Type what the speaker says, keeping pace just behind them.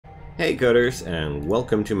Hey Cutters, and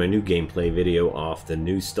welcome to my new gameplay video of the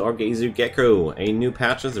new Stargazer Gecko. A new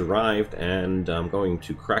patch has arrived and I'm going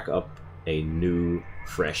to crack up a new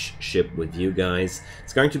fresh ship with you guys.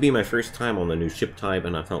 It's going to be my first time on the new ship type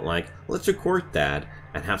and I felt like, let's record that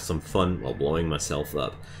and have some fun while blowing myself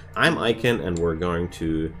up. I'm Icon and we're going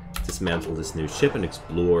to dismantle this new ship and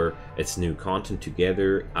explore its new content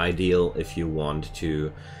together. Ideal if you want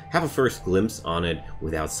to have a first glimpse on it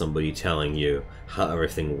without somebody telling you how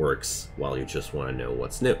everything works while you just want to know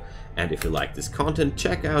what's new. And if you like this content,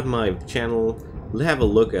 check out my channel, have a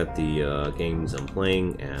look at the games I'm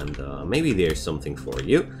playing, and maybe there's something for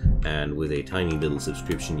you. And with a tiny little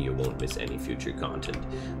subscription, you won't miss any future content.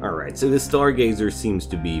 Alright, so the Stargazer seems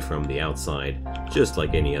to be from the outside, just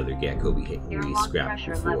like any other gecko we scrapped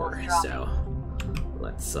before. So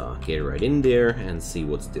let's get right in there and see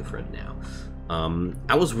what's different now.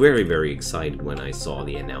 I was very excited when I saw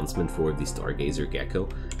the announcement for the Stargazer Gecko,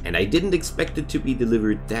 and I didn't expect it to be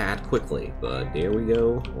delivered that quickly, but there we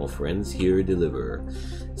go, all friends here deliver.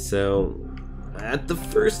 So, at the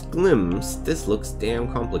first glimpse, this looks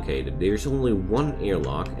damn complicated. There's only one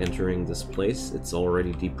airlock entering this place, it's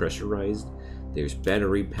already depressurized, there's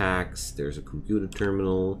battery packs, there's a computer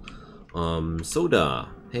terminal, soda,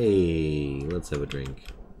 hey, let's have a drink.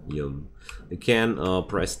 Yum. You can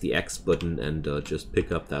press the X button and just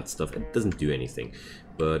pick up that stuff. It doesn't do anything,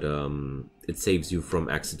 but it saves you from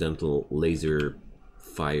accidental laser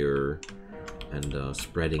fire and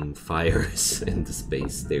spreading fires into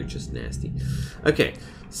space. They're just nasty. Okay,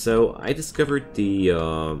 so I discovered the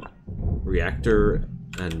reactor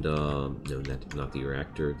and no, not the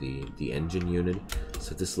reactor, the engine unit.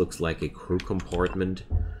 So this looks like a crew compartment.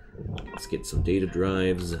 Let's get some data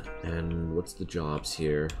drives, and what's the jobs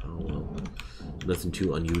here? Oh well, nothing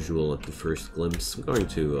too unusual at the first glimpse. I'm going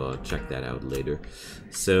to check that out later.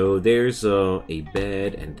 So there's a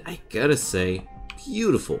bed, and I gotta say,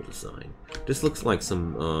 beautiful design. This looks like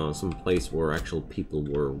some place where actual people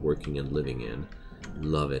were working and living in.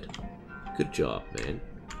 Love it. Good job, man.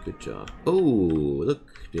 Good job. Oh, look,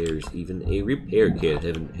 there's even a repair kit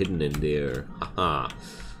hidden in there. Haha.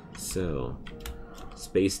 So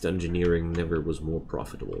space engineering never was more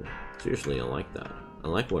profitable. Seriously, I like that. I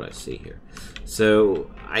like what I see here. So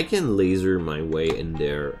I can laser my way in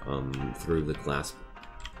there through the glass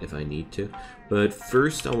if I need to. But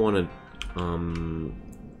first I want to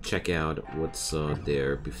check out what's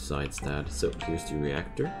there besides that. So here's the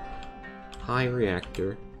reactor. Hi,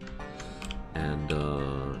 reactor. And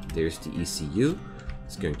there's the ECU.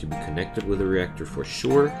 It's going to be connected with the reactor for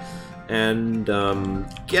sure. And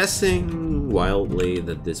guessing wildly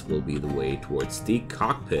that this will be the way towards the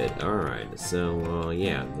cockpit. Alright, so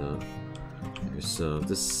yeah, there's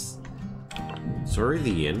this. Sorry,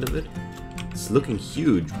 the end of it. It's looking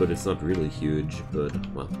huge, but it's not really huge. But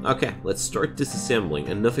well, okay, let's start disassembling.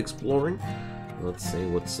 Enough exploring. Let's see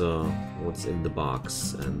what's in the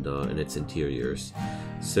box and in its interiors.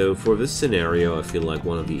 So for this scenario, I feel like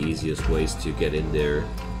one of the easiest ways to get in there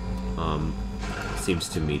seems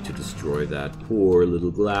to me to destroy that poor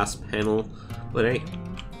little glass panel, but hey,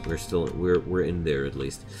 we're in there at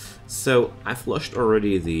least. So I flushed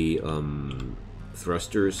already the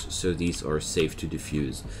thrusters, so these are safe to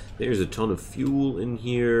defuse. There's a ton of fuel in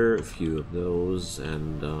here, a few of those,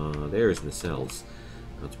 and there's nacelles.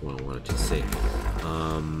 That's what I wanted to say.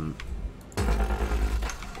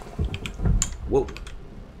 Whoa!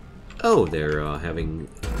 Oh, they're having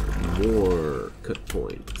more cut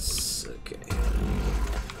points. Okay.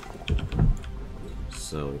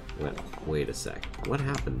 So, wait a sec. What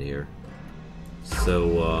happened here?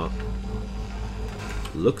 So,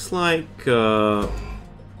 looks like,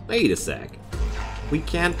 wait a sec. We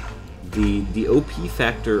can't, the OP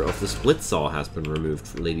factor of the split saw has been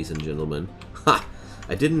removed, ladies and gentlemen. Ha!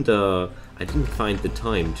 I didn't find the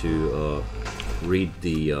time to, read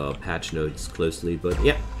the, patch notes closely, but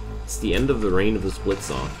yeah, it's the end of the reign of the split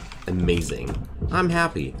saw. Amazing. I'm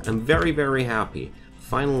happy. I'm very happy.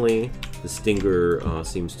 Finally, the Stinger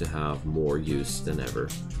seems to have more use than ever.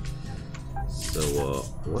 So,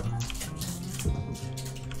 what?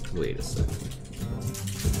 Wait a second.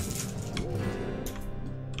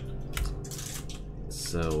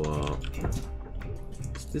 So,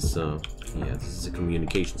 is this, yeah, this is a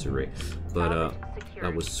communications array, but,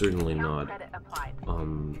 that was certainly not,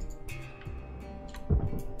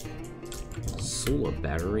 solar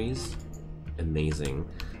batteries. Amazing.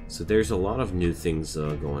 So there's a lot of new things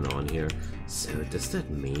going on here. So does that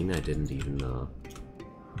mean I didn't even no,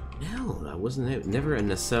 that wasn't never a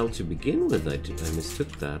nacelle to begin with. I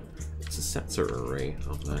mistook that. It's a sensor array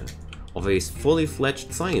of a fully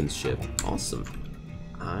fledged science ship. Awesome.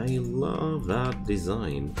 I love that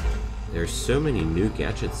design. There's so many new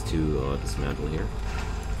gadgets to dismantle here.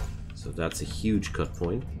 So that's a huge cut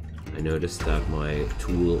point. I noticed that my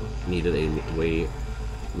tool needed a way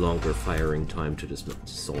longer firing time to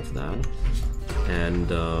solve that. And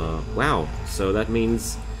wow, so that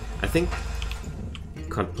means I think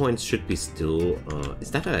cut points should be still.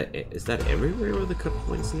 Is that everywhere with the cut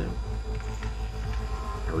points now?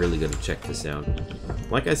 I really gotta check this out.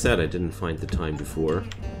 Like I said, I didn't find the time before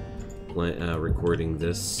recording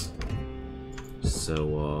this.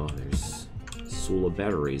 So there's solar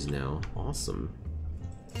batteries now. Awesome.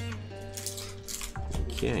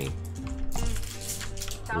 Okay.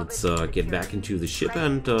 Let's get back into the ship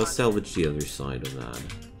and salvage the other side of that.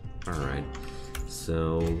 Alright.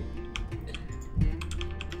 So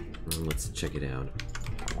let's check it out.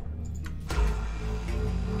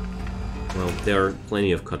 Well, there are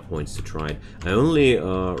plenty of cut points to try. I only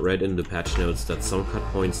read in the patch notes that some cut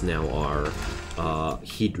points now are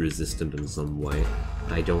heat resistant in some way.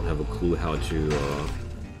 I don't have a clue how to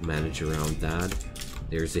manage around that.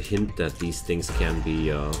 There's a hint that these things can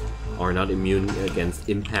be are not immune against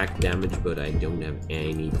impact damage, but I don't have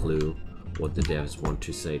any clue what the devs want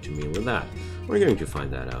to say to me with that. We're going to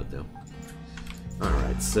find that out though.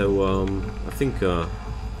 Alright, so I think going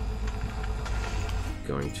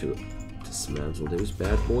to dismantle those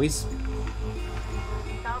bad boys.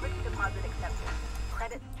 Salvage deposit accepted.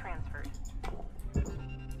 Credits transferred.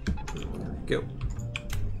 There we go.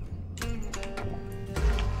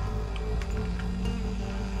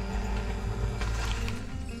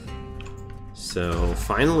 So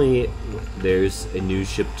finally, there's a new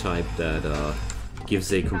ship type that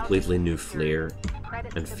gives a completely new flair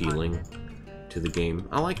and feeling to the game.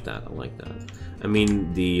 I like that. I like that. I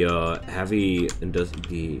mean, the heavy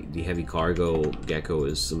cargo Gecko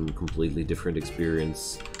is some completely different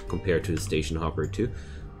experience compared to the Station Hopper too.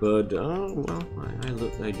 But well,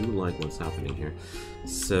 I do like what's happening here.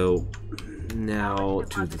 So now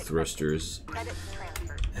to the thrusters,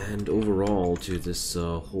 and overall to this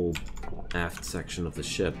whole aft section of the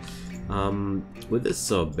ship. With this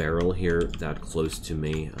barrel here that close to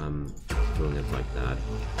me, I'm doing it like that.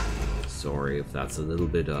 Sorry if that's a little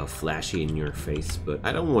bit flashy in your face, but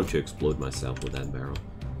I don't want to explode myself with that barrel.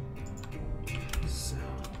 So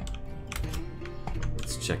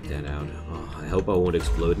let's check that out. Oh, I hope I won't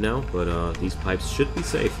explode now, but these pipes should be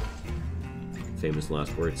safe. Famous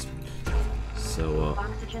last words. So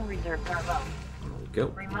oxygen reserves are low. There we go.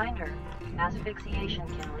 Reminder: asphyxiation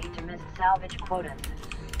can lead to missed salvage quotas.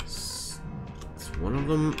 It's one of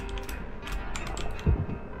them,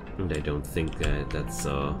 and I don't think that that's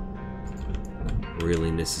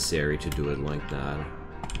really necessary to do it like that.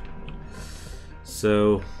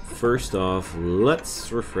 So first off,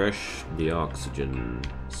 let's refresh the oxygen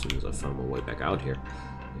as soon as I find my way back out here.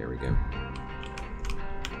 There we go.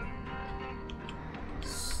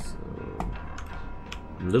 So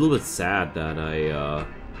I'm a little bit sad that I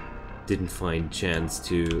didn't find chance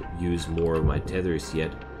to use more of my tethers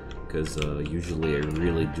yet, because usually I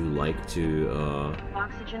really do like to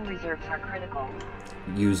Oxygen reserves are critical.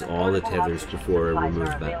 Use all the tethers before I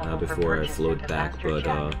remove back, before I float back, but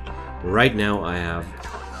right now I have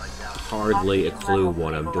hardly a clue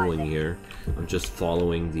what I'm doing here. I'm just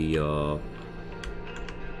following the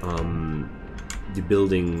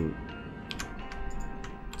building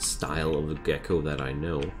style of the Gecko that I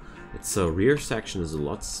know. Its rear section is a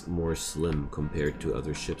lot more slim compared to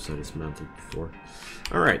other ships I dismantled before.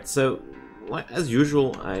 Alright, so as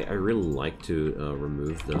usual, I really like to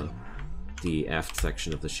remove the aft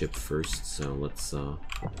section of the ship first, so let's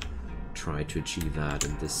try to achieve that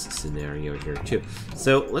in this scenario here too.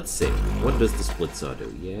 So let's see, what does the split saw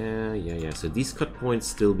do? Yeah, so these cut points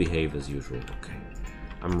still behave as usual. Okay,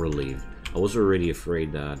 I'm relieved. I was already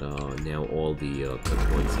afraid that now all the cut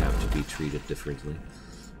points have to be treated differently,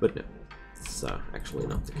 but no, it's actually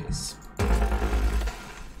not the case.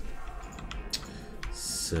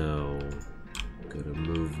 So gotta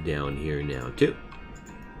move down here now too.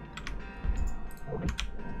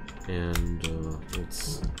 And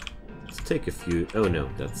let's take a few. Oh no,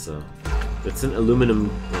 that's an aluminum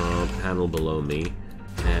panel below me,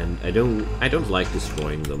 and I don't like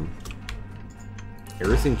destroying them.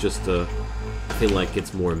 Everything just I feel like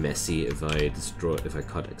it's more messy if I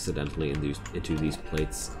cut accidentally into these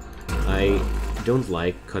plates. I don't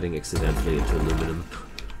like cutting accidentally into aluminum.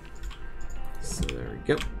 So there we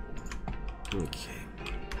go. Okay.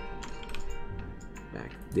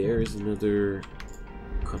 Back there is another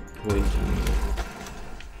cut point,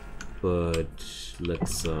 but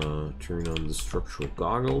let's turn on the structural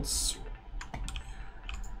goggles.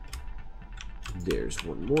 There's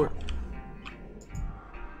one more.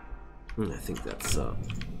 I think that's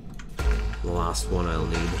The last one I'll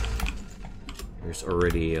need. There's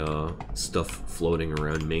already stuff floating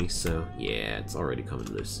around me, so yeah, it's already coming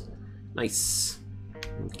loose. Nice.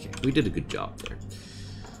 Okay, we did a good job there.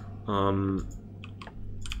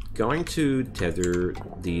 Going to tether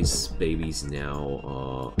these babies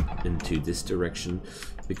now into this direction,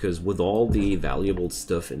 because with all the valuable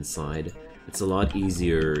stuff inside, it's a lot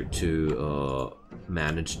easier to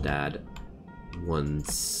manage that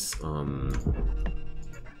once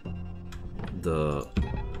the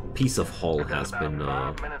piece of hull has been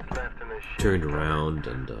turned around,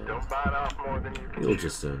 and you'll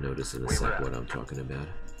just notice in a sec what I'm talking about.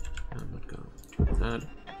 I'm not going to do that.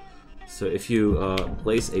 So if you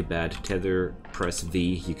place a bad tether, press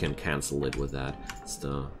V, you can cancel it with that. It's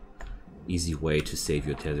the easy way to save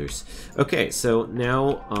your tethers. Okay, so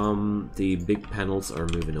now the big panels are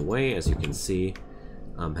moving away. As you can see,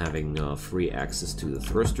 I'm having free access to the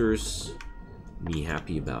thrusters. Me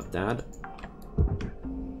happy about that.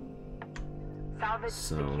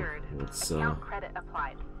 So let's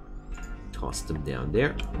toss them down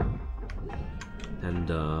there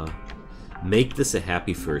and make this a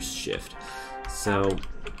happy first shift. So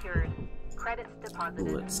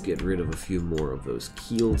let's get rid of a few more of those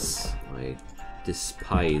keels. I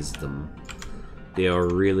despise them. They are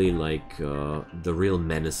really like the real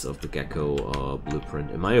menace of the Gecko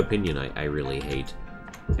blueprint. In my opinion, I really hate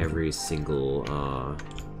every single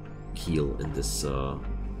keel in this.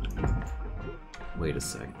 Wait a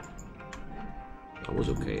sec. That was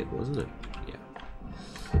okay, wasn't it? Yeah.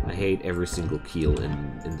 I hate every single keel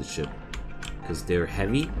in the ship, because they're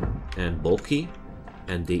heavy and bulky,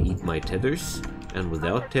 and they eat my tethers, and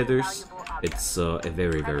without tethers, it's a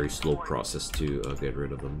very, very slow process to get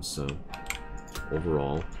rid of them. So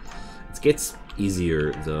overall, it gets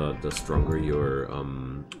easier the stronger your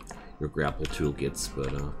grapple tool gets,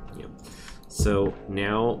 but yeah. So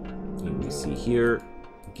now you see here,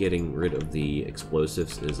 getting rid of the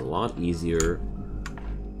explosives is a lot easier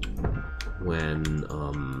when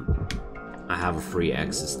I have a free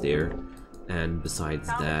access there. And besides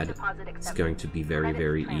that, it's going to be very,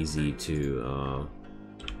 very easy to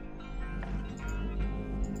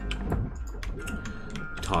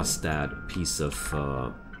toss that piece of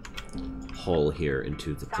hull here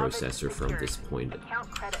into the processor from this point.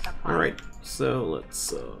 Alright, so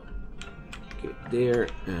let's get there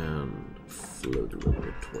and float a little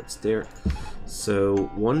bit towards there.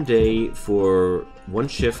 So one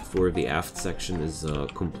shift for the aft section is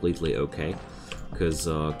completely okay, because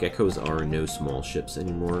Geckos are no small ships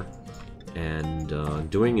anymore, and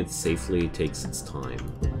doing it safely takes its time.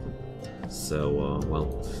 So,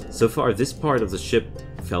 well, so far this part of the ship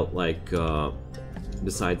felt like,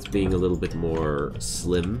 besides being a little bit more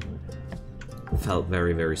slim, felt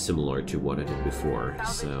very, very similar to what I did before.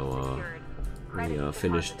 So, we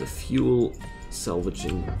finished the fuel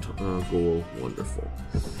salvaging goal. Wonderful.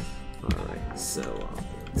 Alright, so,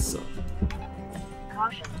 let's...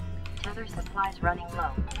 Caution. Tether supplies running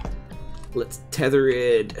low. Let's tether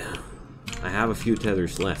it. I have a few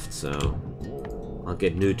tethers left, so I'll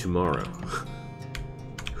get new tomorrow.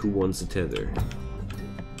 Who wants a tether?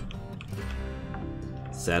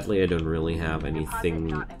 Sadly, I don't really have anything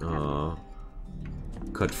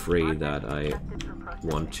cut free that I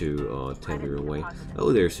want to tether away.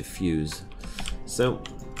 Oh, there's a fuse. So,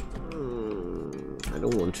 I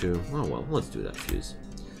don't want to... Oh well, let's do that fuse.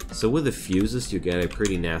 So with the fuses, you get a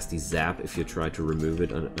pretty nasty zap if you try to remove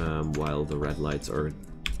it while the red lights are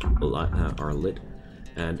lit.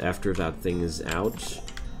 And after that thing is out,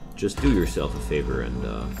 just do yourself a favor and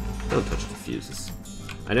don't touch the fuses.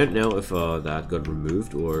 I don't know if that got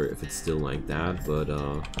removed or if it's still like that, but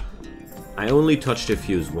I only touched a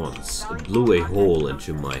fuse once. It blew a hole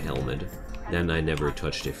into my helmet. Then I never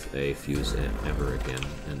touched a fuse ever again,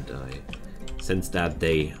 and since that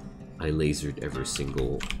day, I lasered every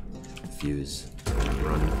single fuse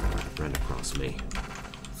ran across me,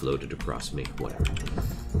 floated across me, whatever.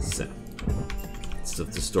 So, it's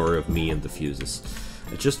the story of me and the fuses.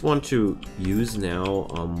 I just want to use now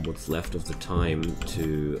what's left of the time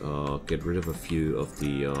to get rid of a few of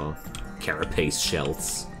the carapace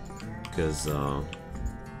shells, because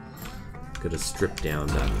gotta strip down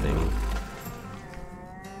that thing.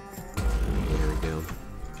 There we go.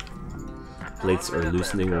 Plates are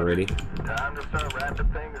loosening already. Time to start wrapping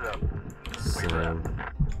things up. So,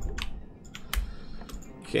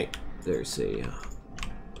 okay, there's a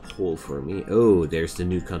hole for me. Oh, there's the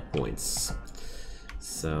new cut points.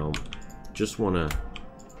 So, just want to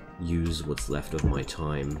use what's left of my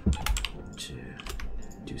time to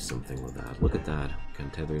do something with that. Look at that. Can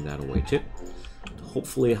tether that away too.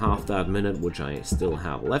 Hopefully half that minute, which I still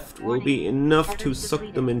have left, will be enough to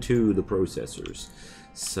suck them into the processors.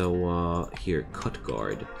 So, here, cut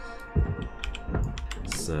guard.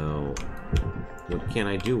 So, what can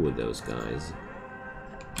I do with those guys?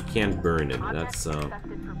 Can't burn it. That's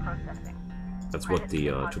what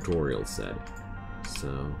the tutorial said.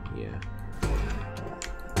 So, yeah.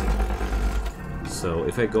 So,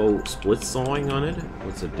 if I go split sawing on it,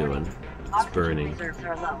 what's it doing? It's burning.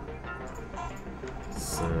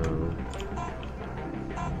 So,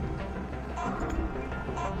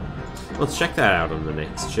 let's check that out on the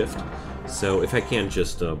next shift. So, if I can't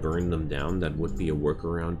just burn them down, that would be a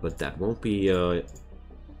workaround, but that won't be a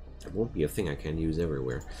thing I can use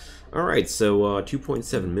everywhere. All right, so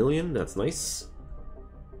 2.7 million. That's nice.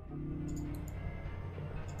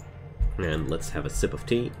 And let's have a sip of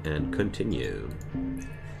tea and continue.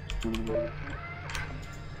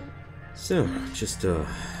 So, just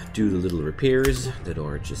do the little repairs that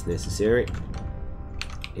are just necessary.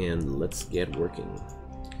 And let's get working.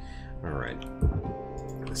 Alright.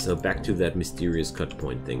 So, back to that mysterious cut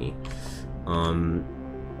point thingy.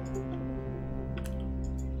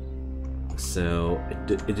 So,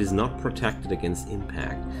 it is not protected against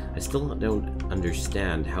impact. I still don't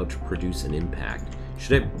understand how to produce an impact.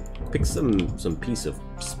 Should I pick some piece of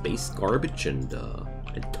space garbage and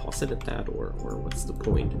toss it at that, or what's the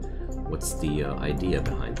point? What's the idea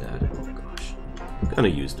behind that? Oh gosh, I'm gonna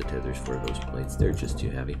use the tethers for those plates. They're just too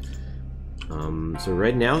heavy. So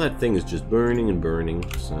right now that thing is just burning and burning,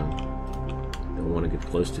 so don't want to get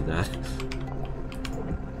close to that.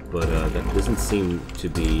 But that doesn't seem to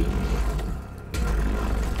be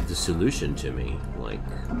the solution to me. Like,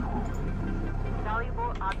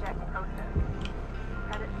 valuable object processed.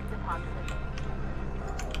 Credits deposited.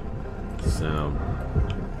 so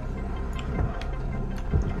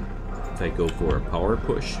if I go for a power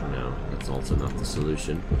push, no, that's also not the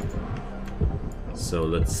solution. So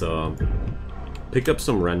let's pick up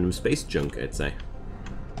some random space junk, I'd say.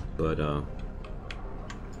 But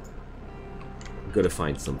gotta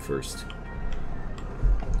find some first.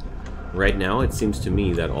 Right now, it seems to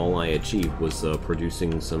me that all I achieved was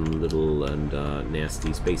producing some little and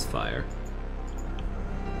nasty space fire.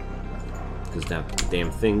 Because that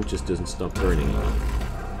damn thing just doesn't stop burning.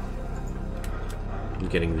 I'm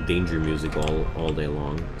getting the danger music all day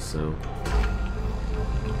long, so...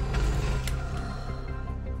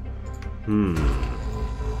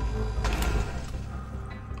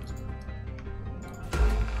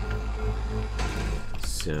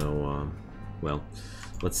 So, well,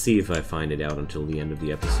 let's see if I find it out until the end of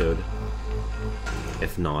the episode.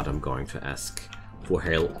 If not, I'm going to ask for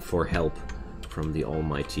help from the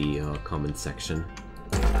almighty comment section.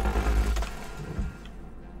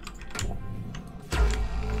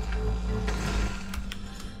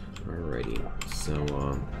 Alrighty, so,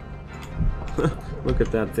 look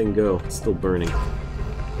at that thing go. It's still burning.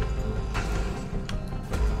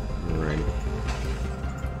 Alrighty.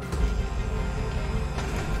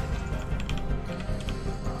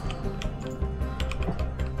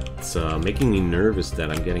 It's making me nervous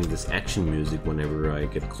that I'm getting this action music whenever I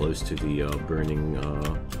get close to the burning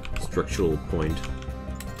structural point.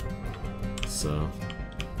 So,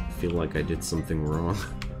 I feel like I did something wrong.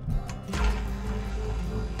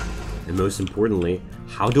 And most importantly,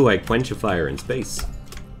 how do I quench a fire in space?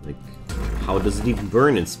 Like, how does it even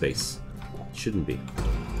burn in space? It shouldn't be.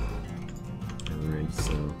 Alright,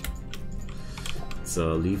 so let's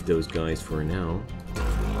leave those guys for now.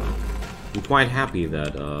 I'm quite happy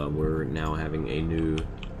that we're now having a new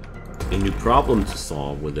problem to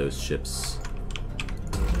solve with those ships.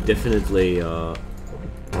 Definitely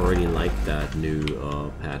already like that new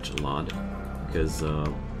patch a lot, because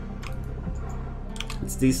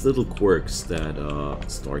it's these little quirks that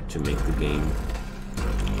start to make the game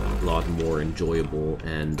a lot more enjoyable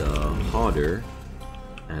and harder,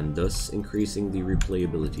 and thus increasing the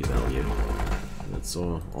replayability value. That's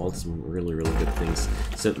all some really good things.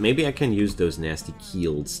 So maybe I can use those nasty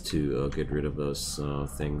keels to get rid of those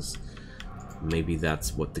things. Maybe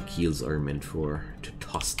that's what the keels are meant for, to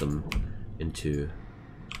toss them into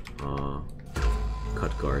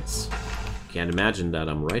cut guards. Can't imagine that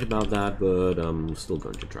I'm right about that, but I'm still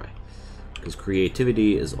going to try. Because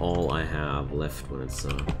creativity is all I have left when it's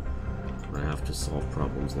when I have to solve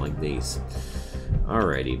problems like these.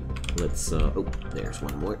 Alrighty, let's oh, there's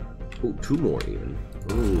one more. Oh, two more even.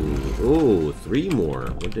 Oh, three more.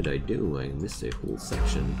 What did I do? I missed a whole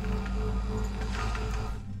section.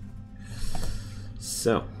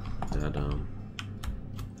 So, that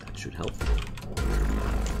should help.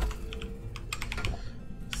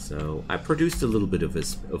 So I produced a little bit of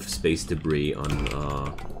space debris on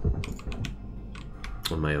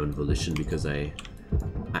my own volition because I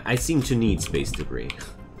seem to need space debris.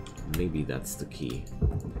 Maybe that's the key.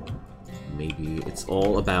 Maybe it's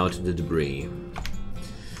all about the debris.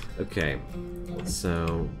 Okay,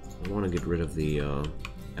 so I want to get rid of the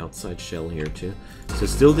outside shell here too. So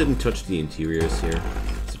still didn't touch the interiors here.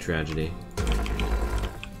 It's a tragedy.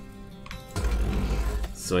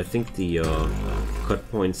 So I think the cut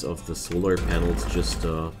points of the solar panels just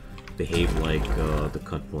behave like the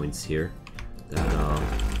cut points here. That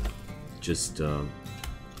just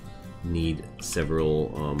need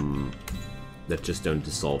several that just don't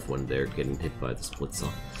dissolve when they're getting hit by the split saw.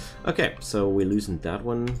 Okay, so we loosened that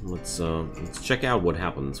one. Let's check out what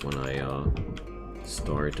happens when I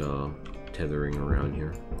start tethering around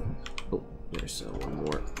here. Oh, there's one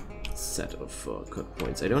more set of cut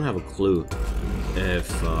points. I don't have a clue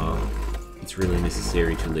if it's really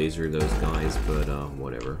necessary to laser those guys, but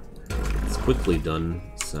whatever. It's quickly done,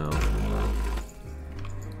 so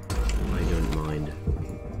I don't mind.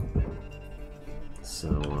 So,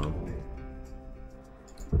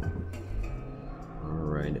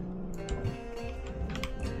 alright.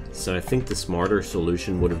 So I think the smarter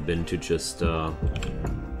solution would have been to just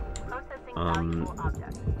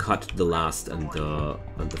cut the last and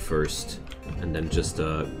the first, and then just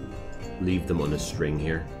leave them on a string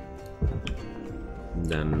here.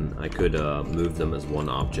 Then I could move them as one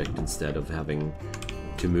object instead of having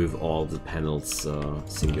to move all the panels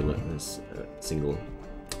single.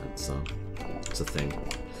 It's a thing.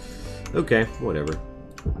 Okay, whatever.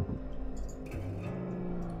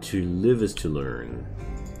 To live is to learn.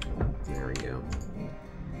 There we go.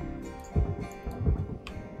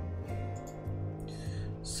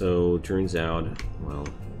 So, turns out, well,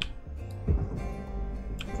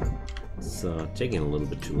 it's taking a little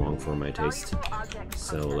bit too long for my taste.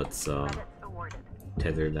 So let's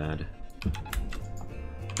tether that.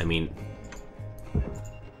 I mean,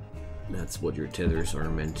 that's what your tethers are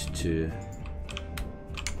meant to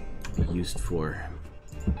be used for.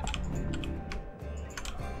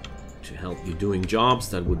 To help you doing jobs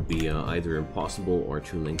that would be either impossible or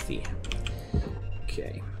too lengthy.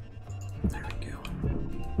 Okay, there we go.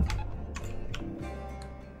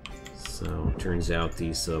 So, turns out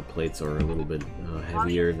these plates are a little bit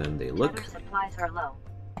heavier than they look. Supplies are low.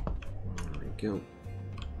 There we go.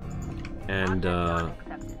 And,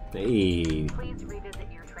 hey,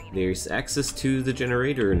 there's access to the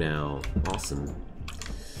generator now. Awesome.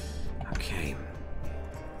 Okay.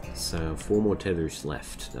 So, 4 more tethers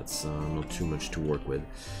left. That's not too much to work with.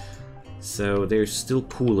 So, there's still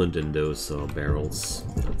coolant in those barrels.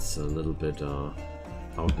 That's a little bit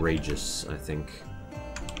outrageous, I think.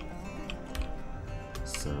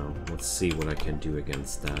 So, let's see what I can do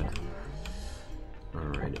against that.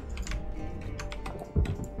 Alright.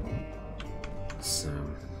 So...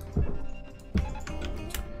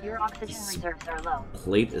 Your oxygen reserves are low.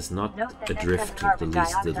 Plate is not adrift the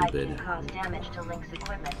least little bit. Cause damage to Link's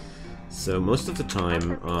equipment. So most of the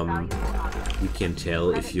time, you can tell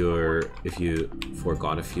if you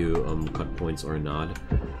forgot a few cut points or not,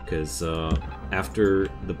 because after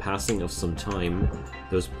the passing of some time,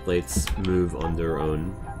 those plates move on their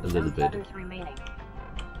own a little bit.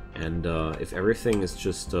 And if everything is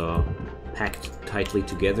just packed tightly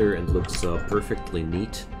together and looks perfectly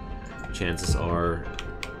neat, chances are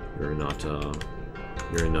you're not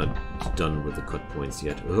done with the cut points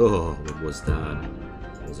yet. Oh, what was that?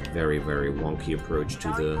 It was a very, very wonky approach to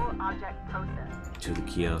the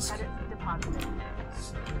kiosk.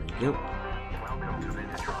 So, there we go.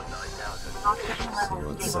 So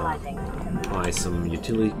let's buy some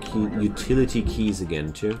utility keys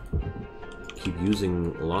again too. Keep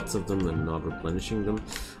using lots of them and not replenishing them.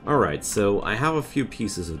 Alright, so I have a few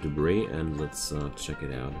pieces of debris, and let's check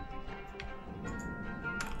it out.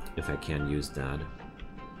 If I can use that.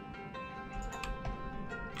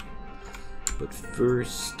 But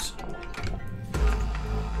first,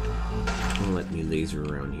 let me laser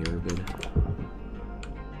around here a bit.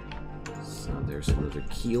 So there's another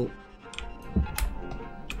keel.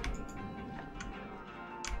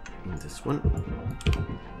 And this one.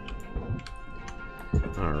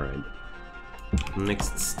 Alright.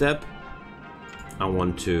 Next step, I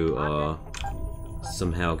want to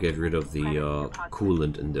somehow get rid of the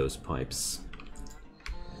coolant in those pipes.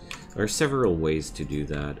 There are several ways to do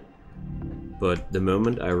that, but the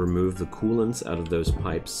moment I remove the coolants out of those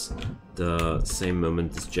pipes, the same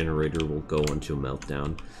moment this generator will go into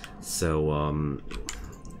meltdown. So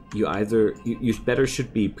you better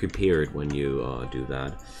should be prepared when you do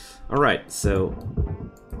that. Alright, so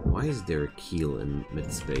why is there a keel in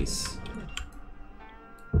mid-space?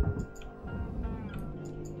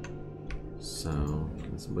 So,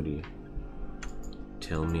 can somebody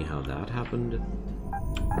tell me how that happened?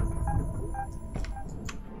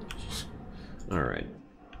 Alright.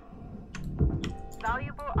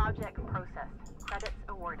 Valuable object processed. Credits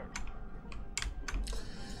awarded.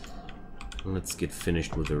 Let's get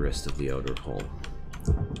finished with the rest of the outer hull.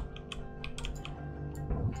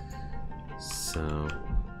 So...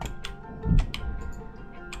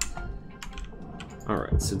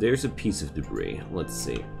 Alright, so there's a piece of debris. Let's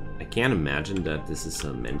see. I can't imagine that this is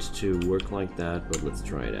meant to work like that, but let's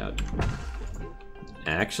try it out.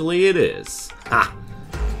 Actually, it is. Ha!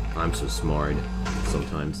 I'm so smart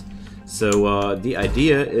sometimes. So, the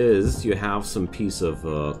idea is you have some piece of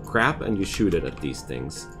crap and you shoot it at these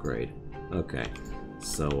things. Great. Okay.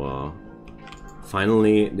 So,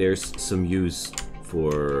 finally, there's some use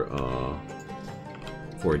for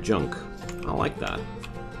junk. I like that.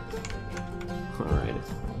 Alright.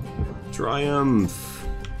 Triumph!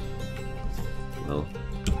 Well,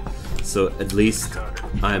 so at least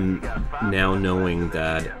I'm now knowing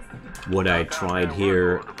that what I tried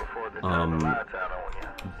here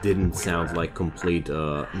didn't sound like complete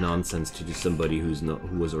nonsense to somebody who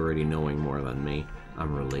was already knowing more than me.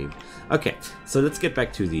 I'm relieved. Okay, so let's get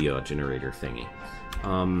back to the generator thingy.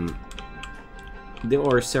 There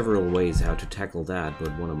are several ways how to tackle that,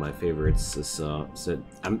 but one of my favorites is, so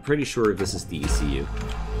I'm pretty sure this is the ECU.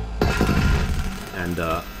 And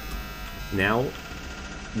now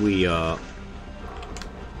we did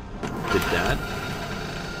that.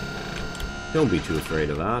 Don't be too afraid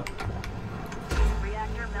of that.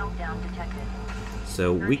 Reactor meltdown detected.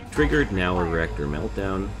 So we triggered now a reactor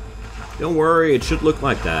meltdown. Don't worry, it should look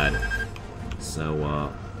like that. So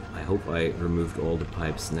I hope I removed all the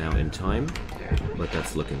pipes now in time, but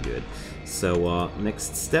that's looking good. So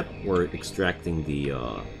next step, we're extracting the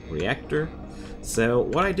reactor. So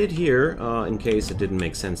what I did here, in case it didn't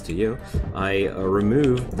make sense to you, I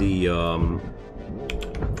removed the,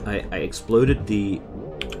 I exploded the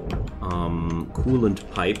coolant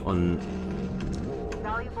pipe on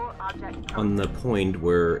the point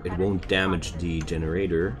where it won't damage the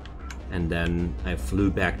generator, and then I flew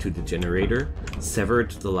back to the generator, severed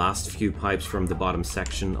the last few pipes from the bottom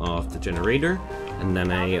section of the generator, and then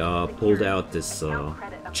I pulled out this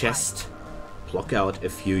chest, pluck out a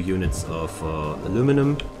few units of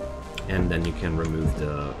aluminum, and then you can remove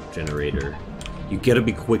the generator. You gotta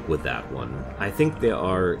be quick with that one. I think there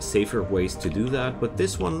are safer ways to do that, but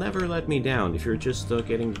this one never let me down. If you're just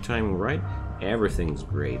getting the timing right, everything's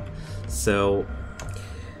great. So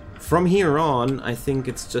from here on, I think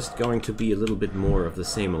it's just going to be a little bit more of the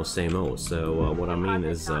same old, same old. So what I mean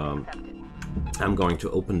is I'm going to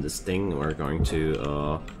open this thing. We're going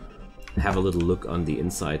to have a little look on the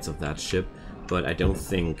insides of that ship, but I don't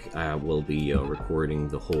think I will be recording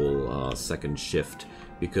the whole second shift,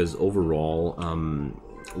 because overall,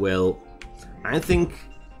 well, I think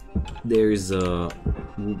there's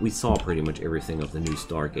we saw pretty much everything of the new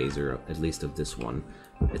Stargazer, at least of this one.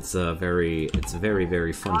 It's a very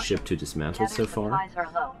fun ship to dismantle so far,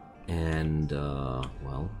 and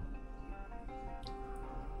well,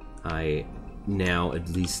 I now at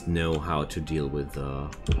least know how to deal with the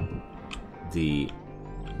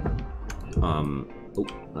oh,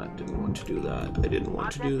 I didn't want to do that. I didn't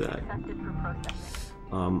want to do that.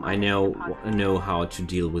 I now know how to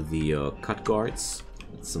deal with the cut guards.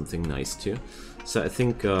 It's something nice too. So I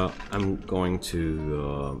think I'm going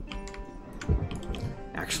to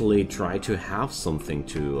actually try to have something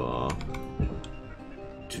to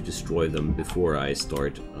destroy them before I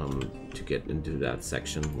start to get into that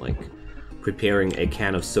section, like preparing a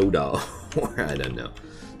can of soda, or I don't know.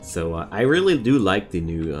 So I really do like the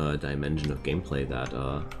new dimension of gameplay that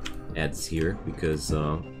adds here, because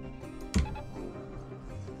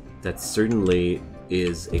that certainly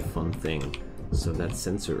is a fun thing. So that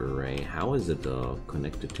sensor array, how is it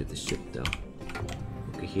connected to the ship though?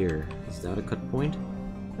 Look here, is that a cut point?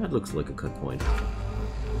 That looks like a cut point.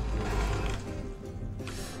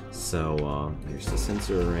 So here's the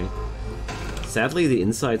sensor array. Sadly, the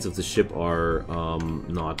insides of the ship are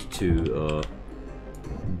not too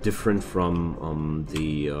different from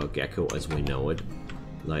the Gecko as we know it.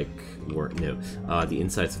 Like, the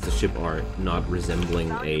insides of the ship are not resembling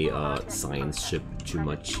a science ship too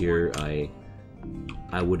much here.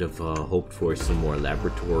 I would have hoped for some more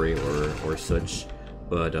laboratory or such,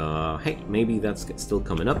 but hey, maybe that's still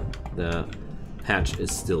coming up. The patch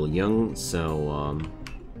is still young, so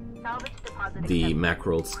the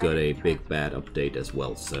Mackerel's got a big bad update as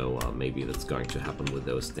well, so maybe that's going to happen with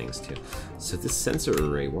those things too. So this sensor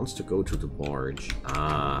array wants to go to the barge.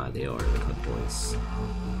 Ah, they are the cut points.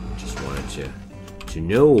 Just wanted to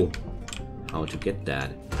know how to get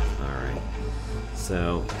that. Alright.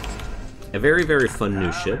 So, a very, very fun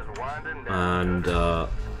new ship. And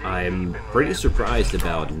I'm pretty surprised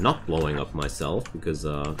about not blowing up myself, because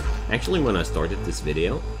actually when I started this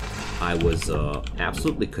video, I was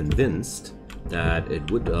absolutely convinced that it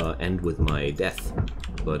would end with my death.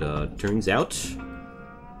 But turns out,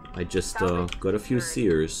 I just got a few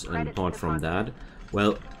sears, and apart from that,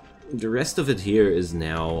 well, the rest of it here is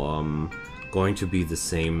now going to be the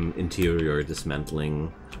same interior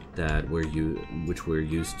dismantling that which we're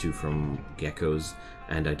used to from geckos,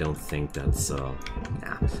 and I don't think that's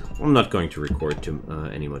I'm not going to record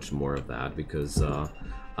any much more of that, because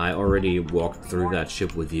I already walked through that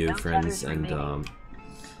ship with you, friends, and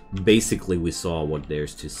basically we saw what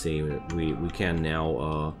there's to see. We can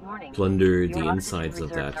now plunder the insides of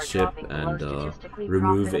that ship and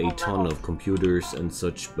remove a ton of computers and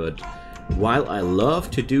such, but while I love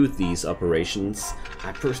to do these operations,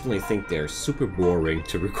 I personally think they're super boring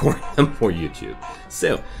to record them for YouTube.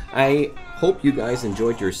 So, I hope you guys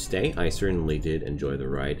enjoyed your stay. I certainly did enjoy the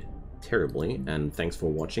ride terribly, and thanks for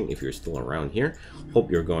watching if you're still around here. Hope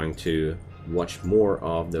you're going to watch more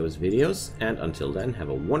of those videos, and until then, have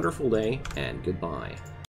a wonderful day, and goodbye.